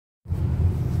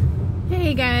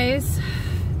Hey guys,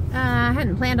 I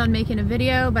hadn't planned on making a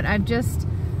video, but I've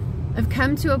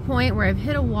come to a point where I've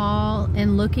hit a wall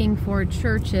in looking for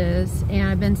churches, and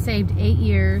I've been saved 8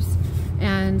 years,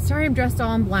 and sorry I'm dressed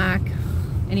all in black.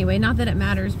 Anyway, not that it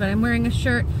matters, but I'm wearing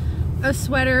a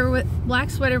sweater, black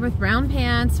sweater with brown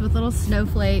pants with little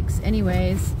snowflakes.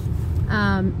 Anyways,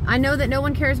 I know that no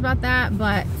one cares about that,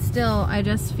 but still, I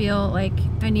just feel like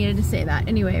I needed to say that.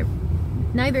 Anyway,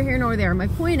 neither here nor there. My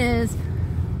point is,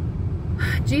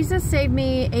 Jesus saved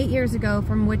me 8 years ago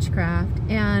from witchcraft,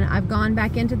 and I've gone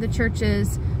back into the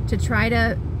churches to try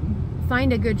to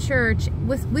find a good church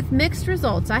with mixed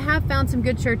results. I have found some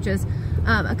good churches,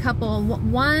 a couple.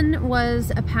 One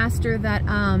was a pastor that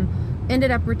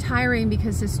ended up retiring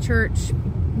because his church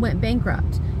went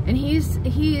bankrupt, and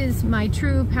he is my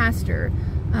true pastor.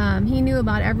 He knew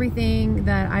about everything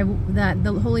that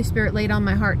the Holy Spirit laid on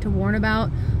my heart to warn about.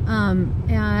 And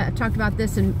I've talked about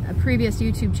this in a previous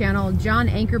YouTube channel. John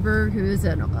Ankerberg, who is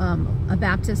a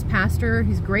Baptist pastor,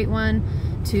 he's a great one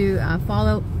to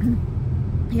follow.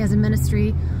 He has a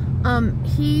ministry.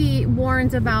 He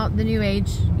warns about the New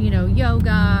Age,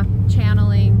 yoga,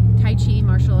 channeling, Tai Chi,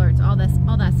 martial arts, all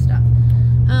that stuff.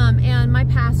 And my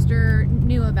pastor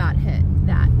knew about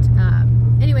that.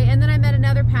 Anyway, and then I met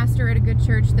another pastor at a good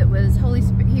church that was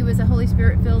he was a Holy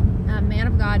Spirit filled man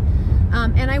of God,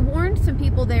 and I warned some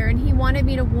people there, and he wanted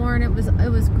me to warn. It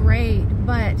was great,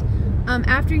 but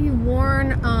after you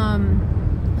warn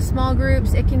small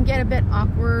groups, it can get a bit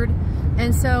awkward,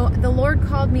 and so the Lord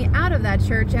called me out of that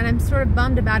church, and I'm sort of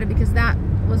bummed about it because that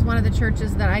was one of the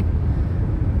churches that I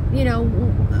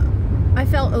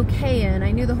felt okay in.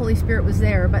 I knew the Holy Spirit was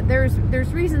there, but there's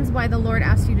reasons why the Lord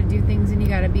asks you to do things, and you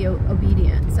got to be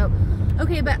obedient. So,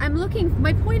 okay, but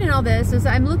my point in all this is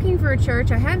I'm looking for a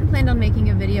church. I hadn't planned on making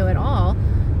a video at all,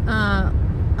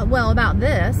 well, about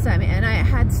this. I mean, and I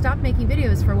had stopped making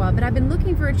videos for a while, but I've been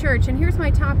looking for a church, and here's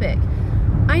my topic.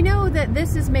 I know that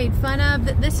this is made fun of,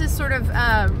 that this is sort of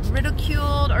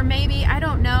ridiculed, or maybe, I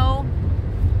don't know.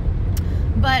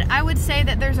 But I would say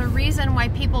that there's a reason why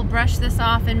people brush this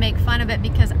off and make fun of it,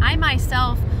 because I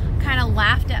myself kind of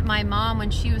laughed at my mom when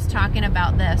she was talking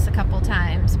about this a couple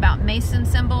times, about Mason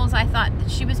symbols. I thought that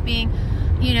she was being,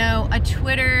 a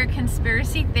Twitter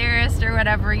conspiracy theorist or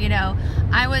whatever,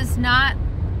 I was not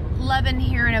loving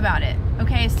hearing about it.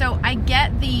 Okay, so I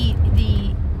get the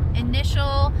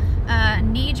initial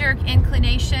knee-jerk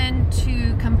inclination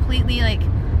to completely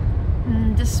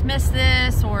dismiss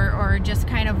this or just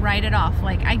kind of write it off.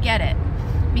 I get it,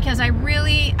 because I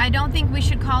don't think we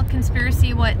should call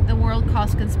conspiracy what the world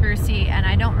calls conspiracy, and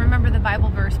I don't remember the Bible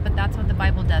verse, but that's what the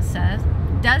Bible does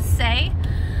say.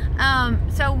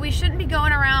 So we shouldn't be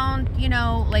going around,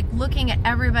 looking at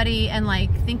everybody and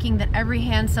thinking that every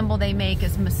hand symbol they make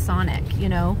is Masonic.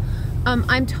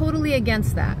 I'm totally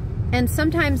against that. And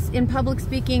sometimes in public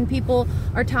speaking, people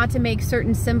are taught to make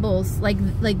certain symbols, like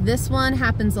this one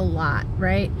happens a lot,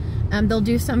 right? They'll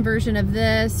do some version of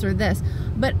this or this.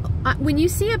 But when you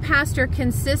see a pastor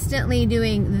consistently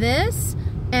doing this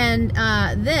and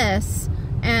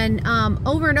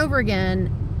over and over again,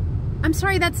 I'm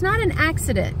sorry, that's not an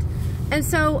accident. And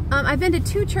so I've been to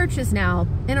 2 churches now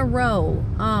in a row.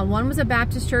 One was a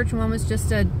Baptist church, and one was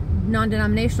just a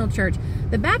non-denominational church.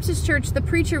 The Baptist church, the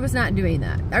preacher was not doing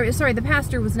that. The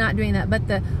pastor was not doing that, but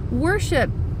the worship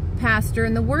pastor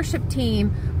and the worship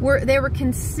team were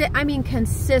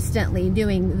consistently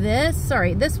doing this.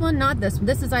 Sorry, this one, not this.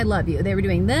 This is I love you. They were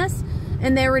doing this,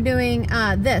 and they were doing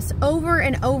this over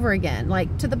and over again,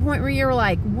 to the point where you were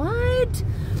like, what?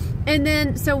 And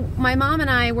then, so my mom and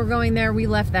I were going there. We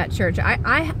left that church.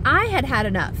 I had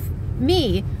enough.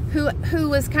 Me, who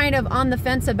was kind of on the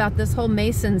fence about this whole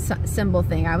Mason symbol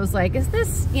thing. I was like, is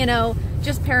this,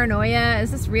 just paranoia? Is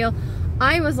this real?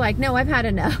 I was like, no, I've had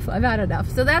enough. I've had enough.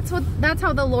 So that's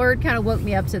how the Lord kind of woke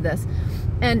me up to this.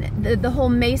 And the whole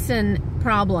Mason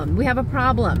problem. We have a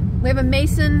problem. We have a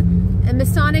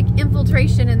Masonic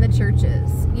infiltration in the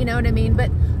churches. You know what I mean? But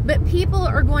people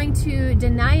are going to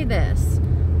deny this.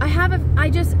 Like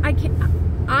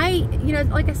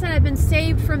I said, I've been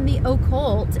saved from the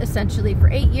occult essentially for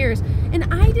 8 years, and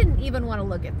I didn't even want to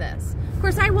look at this. Of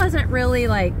course, I wasn't really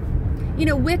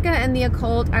Wicca and the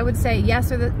occult, I would say yes,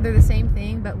 they're the same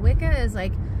thing, but Wicca is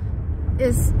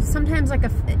sometimes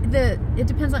it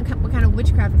depends on what kind of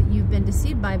witchcraft that you've been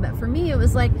deceived by. But for me, it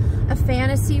was like a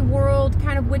fantasy world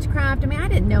kind of witchcraft. I mean, I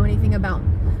didn't know anything about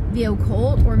the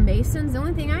occult or Masons. The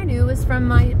only thing I knew was from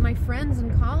my friends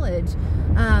in college.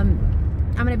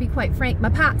 I'm going to be quite frank, my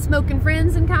pot-smoking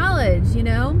friends in college,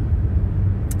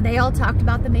 they all talked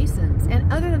about the Masons.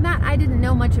 And other than that, I didn't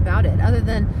know much about it, other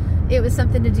than it was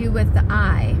something to do with the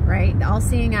eye, right? The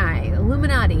all-seeing eye, the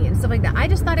Illuminati, and stuff like that. I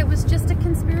just thought it was just a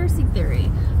conspiracy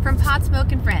theory from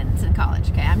pot-smoking friends in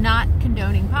college, okay? I'm not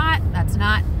condoning pot. That's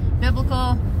not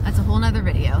biblical. That's a whole nother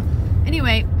video.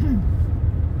 Anyway,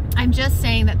 I'm just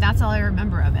saying that that's all I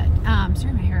remember of it.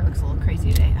 Sorry, my hair looks a little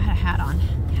crazy today. I had a hat on,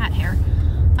 hat hair.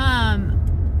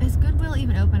 Is Goodwill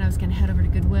even open? I was gonna head over to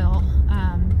Goodwill.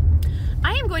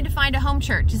 I am going to find a home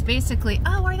church is basically,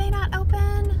 oh, are they not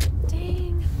open?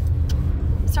 Dang.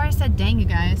 Sorry I said dang, you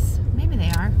guys. Maybe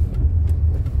they are.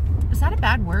 Is that a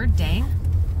bad word, dang?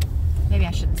 Maybe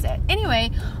I shouldn't say it. Anyway,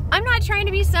 I'm not trying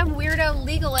to be some weirdo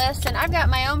legalist, and I've got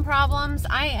my own problems.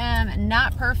 I am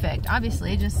not perfect.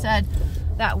 Obviously, I just said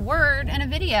that word in a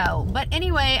video. But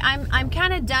anyway, I'm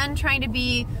kind of done trying to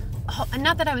be,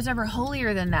 not that I was ever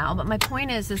holier than thou, but my point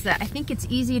is that I think it's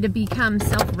easy to become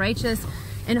self-righteous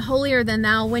and holier than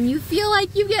thou when you feel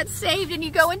like you get saved and you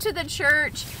go into the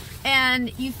church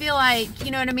and you feel like,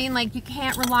 you know what I mean? Like you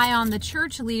can't rely on the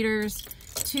church leaders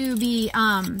to be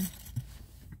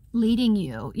leading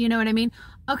you. You know what I mean?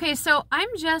 Okay, so I'm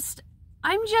just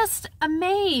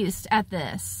amazed at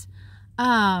this.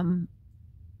 I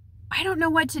don't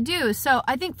know what to do. So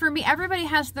I think for me, everybody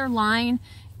has their line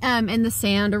in the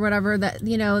sand or whatever, that,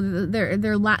 you know, they're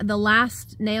the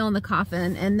last nail in the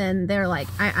coffin, and then they're like,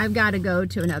 I've got to go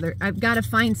to another, I've got to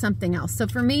find something else. So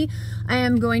for me, I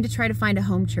am going to try to find a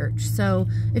home church. So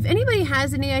if anybody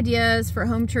has any ideas for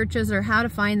home churches or how to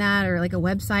find that, or like a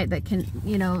website that can,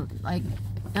 you know, like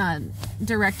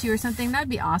direct you or something, that'd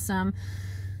be awesome.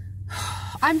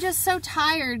 I'm just so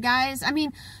tired, guys. I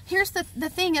mean, here's the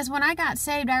thing is, when I got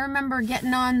saved, I remember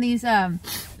getting on these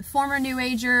former New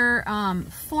Ager,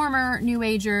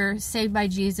 Saved by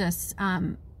Jesus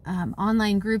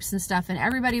online groups and stuff, and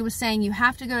everybody was saying, you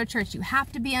have to go to church, you have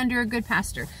to be under a good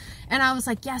pastor. And I was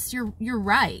like, yes, you're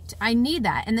right. I need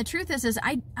that. And the truth is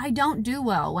I don't do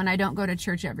well when I don't go to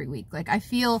church every week. Like I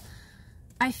feel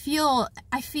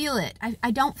it.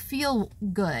 I don't feel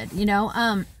good, you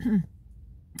know?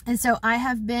 And so I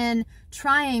have been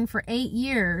trying for 8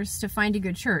 years to find a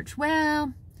good church.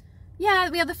 Well, yeah,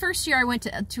 the first year I went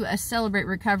to a Celebrate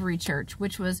Recovery church,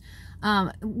 which was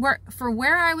where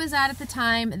I was at the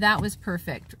time, that was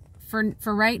perfect.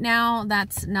 For right now,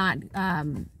 that's not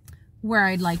where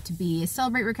I'd like to be. A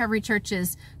Celebrate Recovery church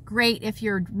is great if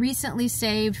you're recently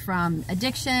saved from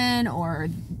addiction or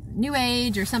New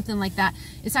Age or something like that.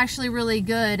 It's actually really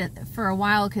good for a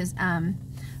while, because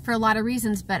for a lot of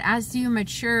reasons, but as you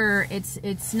mature,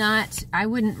 it's not, I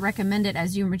wouldn't recommend it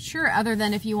as you mature, other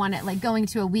than if you want it, like going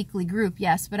to a weekly group,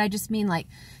 yes, but I just mean, like,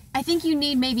 I think you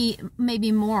need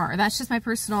maybe more. That's just my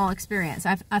personal experience.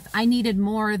 I needed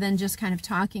more than just kind of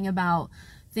talking about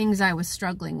things I was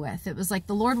struggling with. It was like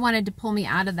the Lord wanted to pull me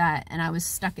out of that, and I was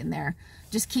stuck in there.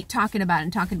 Just keep talking about it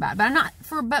and talking about it. But I'm not,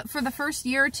 but for the first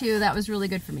year or two, that was really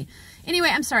good for me. Anyway,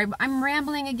 I'm sorry, I'm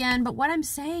rambling again, but what I'm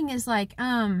saying is, like,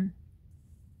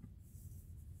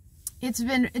 it's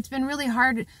been really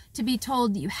hard to be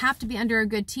told that you have to be under a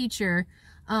good teacher,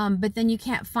 but then you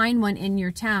can't find one in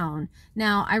your town.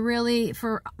 Now, I really,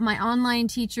 for my online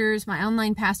teachers, my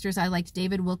online pastors, I liked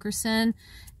David Wilkerson,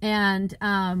 and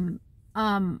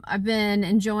I've been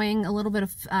enjoying a little bit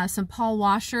of some Paul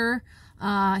Washer.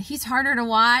 He's harder to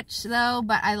watch though,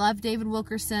 but I love David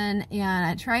Wilkerson, and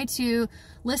I try to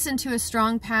listen to a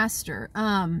strong pastor.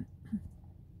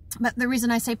 But the reason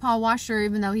I say Paul Washer,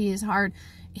 even though he is hard,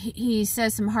 he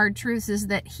says some hard truths, is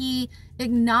that he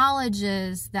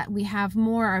acknowledges that we have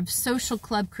more of social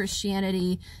club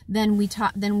Christianity than we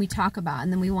talk about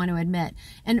and than we want to admit.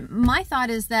 And my thought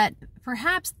is that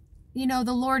perhaps, you know,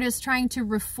 the Lord is trying to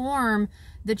reform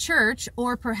the church,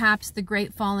 or perhaps the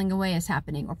great falling away is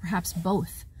happening, or perhaps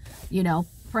both. You know,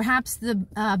 perhaps the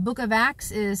book of Acts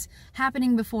is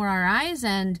happening before our eyes,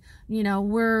 and, you know,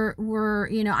 we're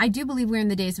you know, I do believe we're in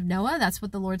the days of Noah. That's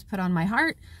what the Lord's put on my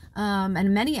heart,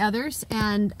 and many others.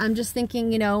 And I'm just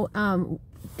thinking, you know,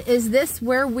 is this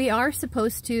where we are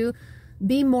supposed to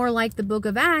be more like the book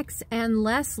of Acts and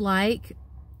less like,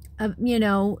 you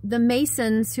know, the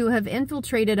Masons who have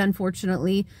infiltrated,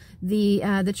 unfortunately,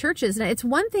 the churches. Now, it's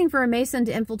one thing for a Mason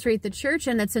to infiltrate the church,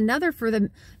 and it's another for the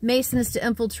Masons to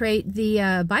infiltrate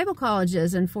the Bible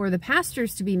colleges and for the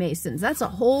pastors to be Masons. That's a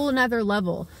whole nother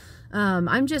level.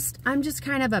 I'm just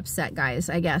kind of upset, guys,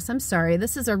 I guess. I'm sorry.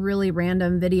 This is a really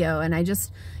random video, and I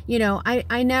just, you know,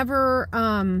 I never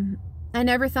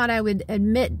thought I would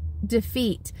admit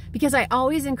defeat, because I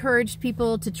always encouraged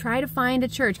people to try to find a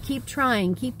church. Keep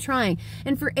trying, keep trying.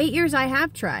 And for 8 years I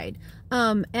have tried.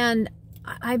 And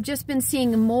I've just been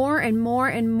seeing more and more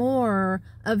and more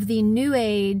of the New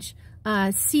Age,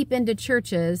 seep into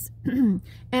churches, and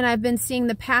I've been seeing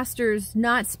the pastors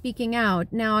not speaking out.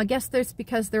 Now, I guess there's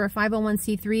because they're a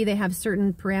 501c3, they have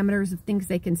certain parameters of things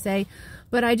they can say,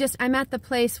 but I'm at the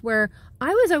place where I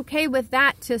was okay with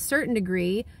that to a certain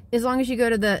degree, as long as you go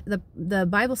to the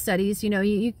Bible studies. You know,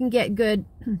 you can get good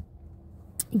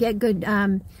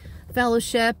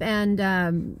fellowship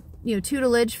and you know,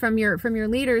 tutelage from your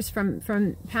leaders,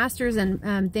 from pastors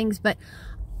and things. But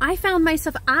I found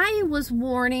myself, I was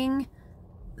warning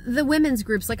the women's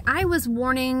groups, like I was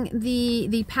warning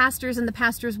the pastors and the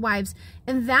pastors' wives,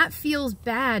 and that feels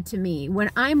bad to me when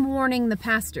I'm warning the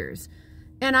pastors.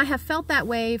 And I have felt that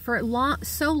way for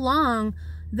so long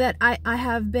that I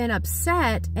have been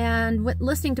upset. And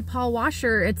listening to Paul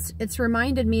Washer, it's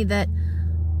reminded me that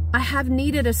I have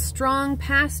needed a strong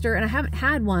pastor, and I haven't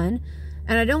had one.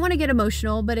 And I don't want to get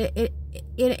emotional, but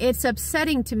it's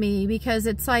upsetting to me, because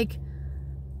it's like,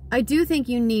 I do think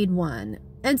you need one.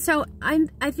 And so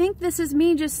I think this is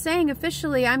me just saying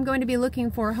officially I'm going to be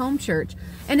looking for a home church.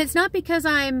 And it's not because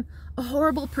I'm a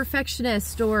horrible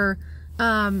perfectionist or,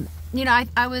 you know,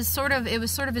 it was sort of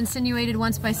insinuated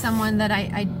once by someone that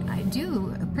I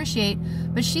do appreciate,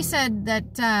 but she said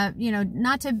that, you know,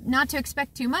 not to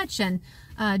expect too much, and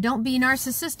don't be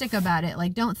narcissistic about it.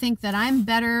 Like, don't think that I'm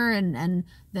better and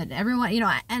that everyone, you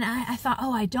know, and I thought,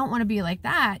 oh, I don't want to be like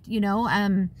that, you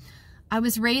know. I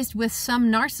was raised with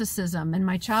some narcissism in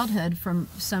my childhood from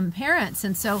some parents,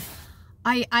 and so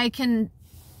I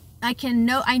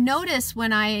notice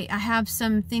when I have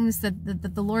some things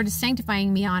that the Lord is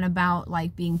sanctifying me on, about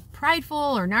like being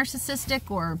prideful or narcissistic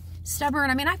or stubborn.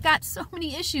 I mean, I've got so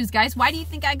many issues, guys. Why do you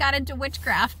think I got into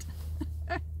witchcraft?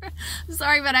 I'm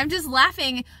sorry, but I'm just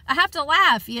laughing. I have to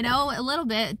laugh, you know, a little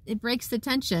bit. It breaks the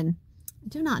tension. I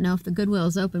do not know if the Goodwill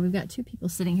is open. We've got 2 people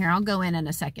sitting here. I'll go in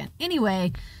a second.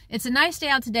 Anyway, it's a nice day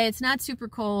out today. It's not super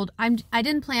cold. I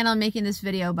didn't plan on making this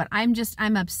video, but I'm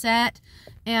upset,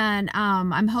 and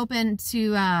I'm hoping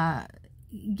to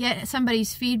get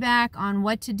somebody's feedback on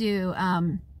what to do.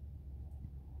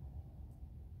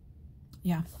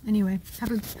 Yeah, anyway,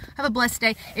 have a blessed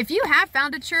day. If you have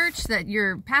found a church that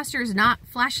your pastor is not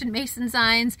flashing Mason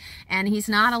signs and he's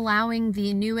not allowing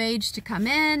the New Age to come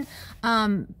in,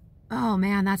 oh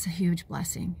man, that's a huge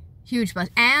blessing. Huge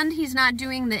blessing. And he's not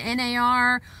doing the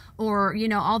NAR or, you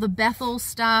know, all the Bethel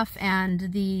stuff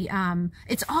and the,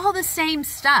 it's all the same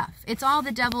stuff. It's all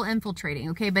the devil infiltrating,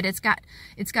 okay? But it's got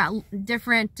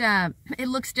different, it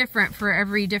looks different for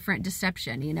every different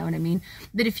deception, you know what I mean?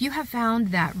 But if you have found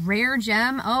that rare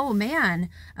gem, oh man,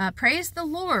 praise the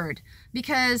Lord.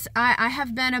 Because I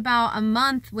have been about a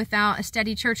month without a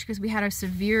steady church because we had a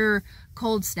severe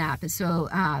cold snap. And so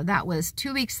that was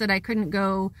 2 weeks that I couldn't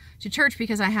go to church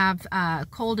because I have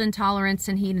cold intolerance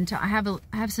and heat intolerance.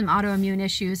 I have some autoimmune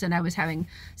issues, and I was having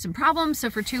some problems. So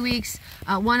for 2 weeks,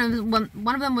 one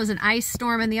of them was an ice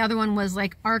storm, and the other one was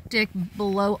like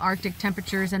below Arctic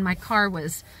temperatures, and my car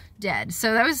was dead.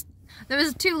 So that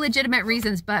was 2 legitimate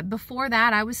reasons. But before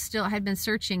that, I had been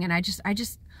searching, and I just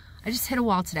hit a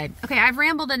wall today. Okay, I've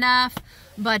rambled enough,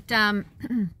 but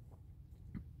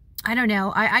I don't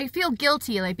know. I feel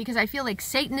guilty, like, because I feel like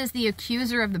Satan is the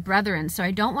accuser of the brethren, so I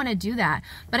don't want to do that.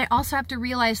 But I also have to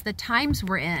realize the times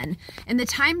we're in, and the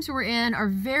times we're in are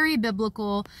very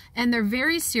biblical, and they're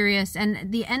very serious,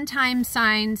 and the end time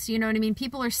signs, you know what I mean?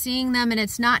 People are seeing them, and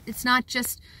it's not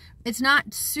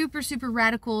super, super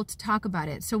radical to talk about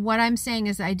it. So what I'm saying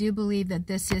is I do believe that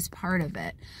this is part of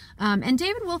it. And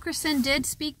David Wilkerson did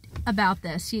speak about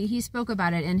this. He spoke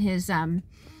about it in his,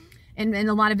 in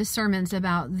a lot of his sermons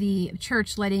about the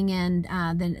church letting in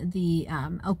the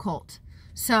occult.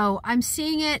 So I'm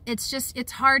seeing it.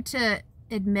 It's hard to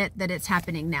admit that it's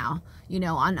happening now, you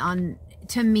know,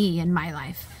 to me in my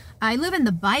life. I live in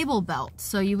the Bible Belt,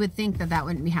 so you would think that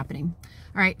wouldn't be happening.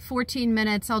 All right, 14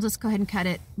 minutes. I'll just go ahead and cut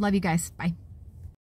it. Love you guys. Bye.